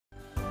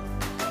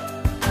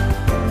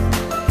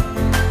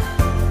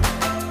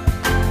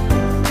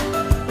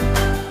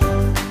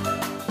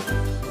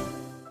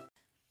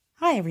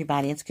Hi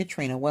everybody, it's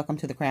Katrina. Welcome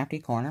to the Crafty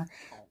Corner.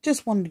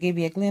 Just wanted to give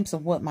you a glimpse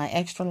of what my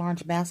extra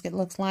large basket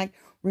looks like.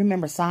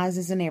 Remember,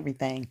 sizes and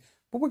everything.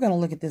 But we're going to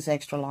look at this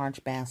extra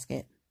large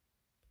basket.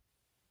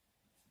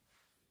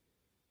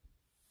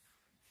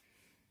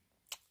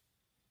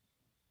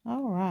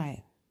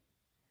 Alright.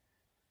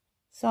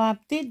 So I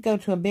did go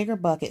to a bigger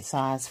bucket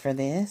size for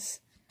this.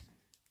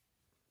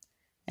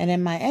 And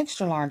in my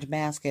extra large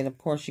basket, of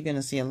course, you're going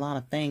to see a lot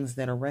of things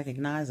that are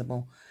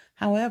recognizable.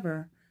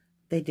 However,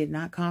 they did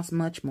not cost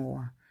much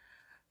more,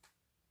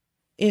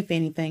 if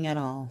anything at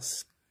all.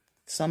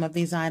 Some of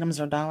these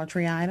items are Dollar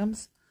Tree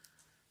items.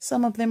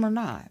 Some of them are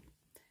not.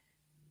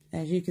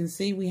 As you can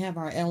see, we have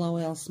our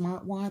LOL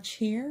smartwatch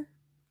here,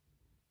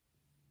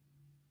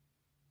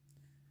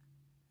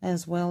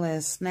 as well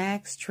as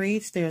snacks,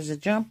 treats. There's a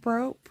jump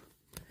rope,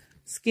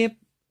 skip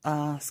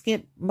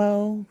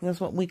bow. That's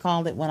what we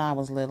called it when I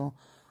was little.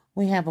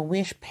 We have a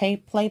Wish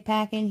play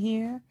pack in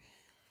here.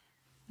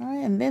 All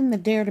right, and then the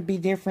Dare to Be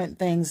Different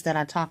things that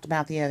I talked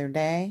about the other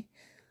day.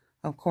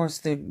 Of course,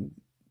 the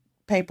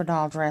paper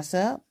doll dress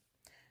up.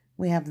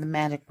 We have the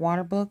magic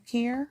water book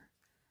here.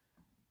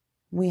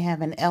 We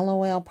have an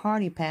LOL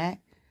party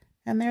pack.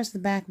 And there's the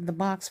back of the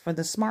box for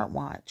the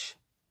smartwatch.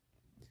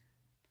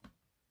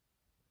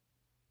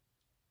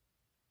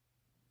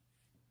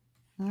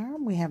 All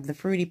right, we have the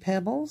Fruity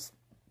Pebbles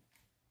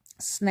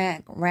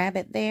snack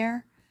rabbit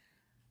there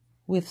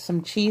with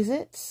some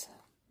Cheez-Its.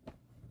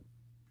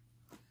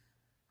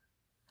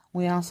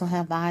 We also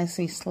have the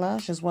Icy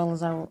Slush as well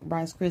as our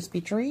Rice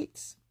Krispie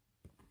treats.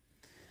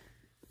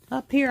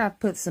 Up here I've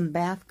put some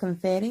bath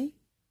confetti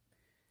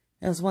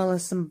as well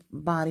as some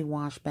body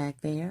wash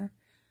back there.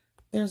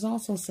 There's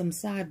also some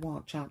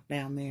sidewalk chalk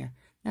down there.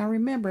 Now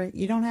remember,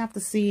 you don't have to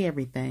see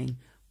everything,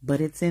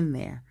 but it's in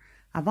there.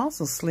 I've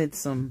also slid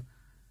some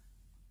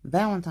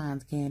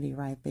Valentine's candy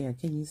right there.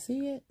 Can you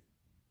see it?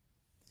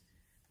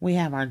 We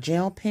have our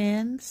gel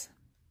pens.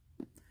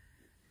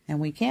 And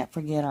we can't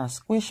forget our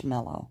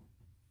Squishmallow.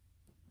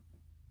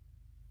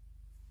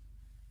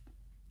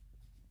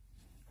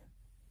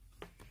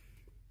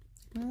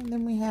 And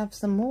then we have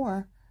some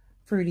more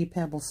Fruity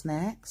Pebble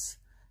snacks.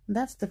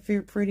 That's the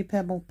Fruity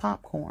Pebble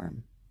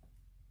popcorn.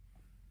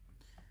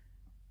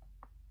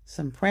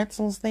 Some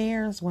pretzels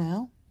there as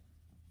well.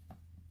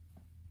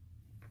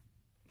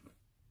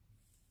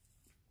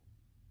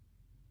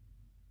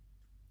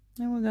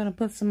 And we're going to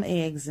put some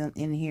eggs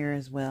in here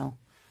as well,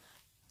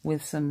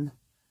 with some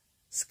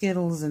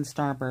Skittles and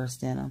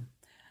Starburst in them.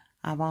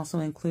 I've also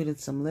included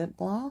some lip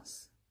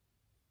gloss.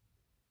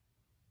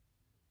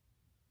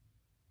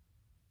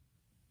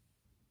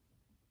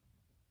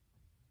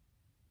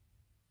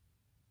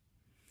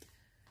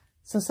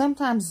 So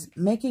sometimes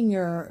making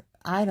your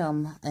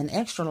item an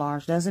extra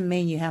large doesn't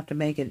mean you have to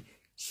make it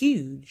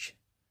huge,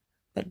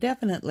 but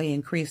definitely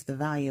increase the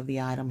value of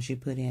the items you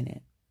put in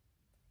it.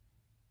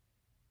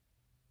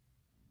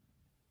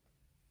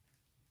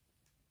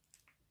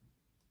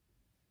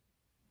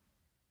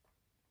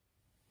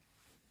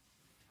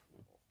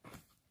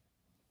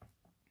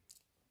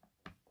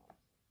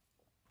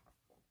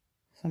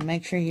 So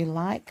make sure you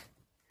like,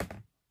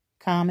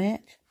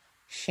 comment,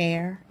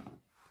 share,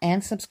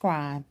 and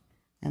subscribe.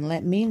 And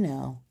let me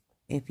know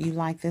if you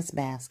like this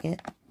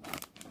basket.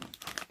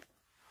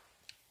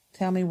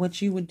 Tell me what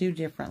you would do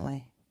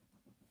differently.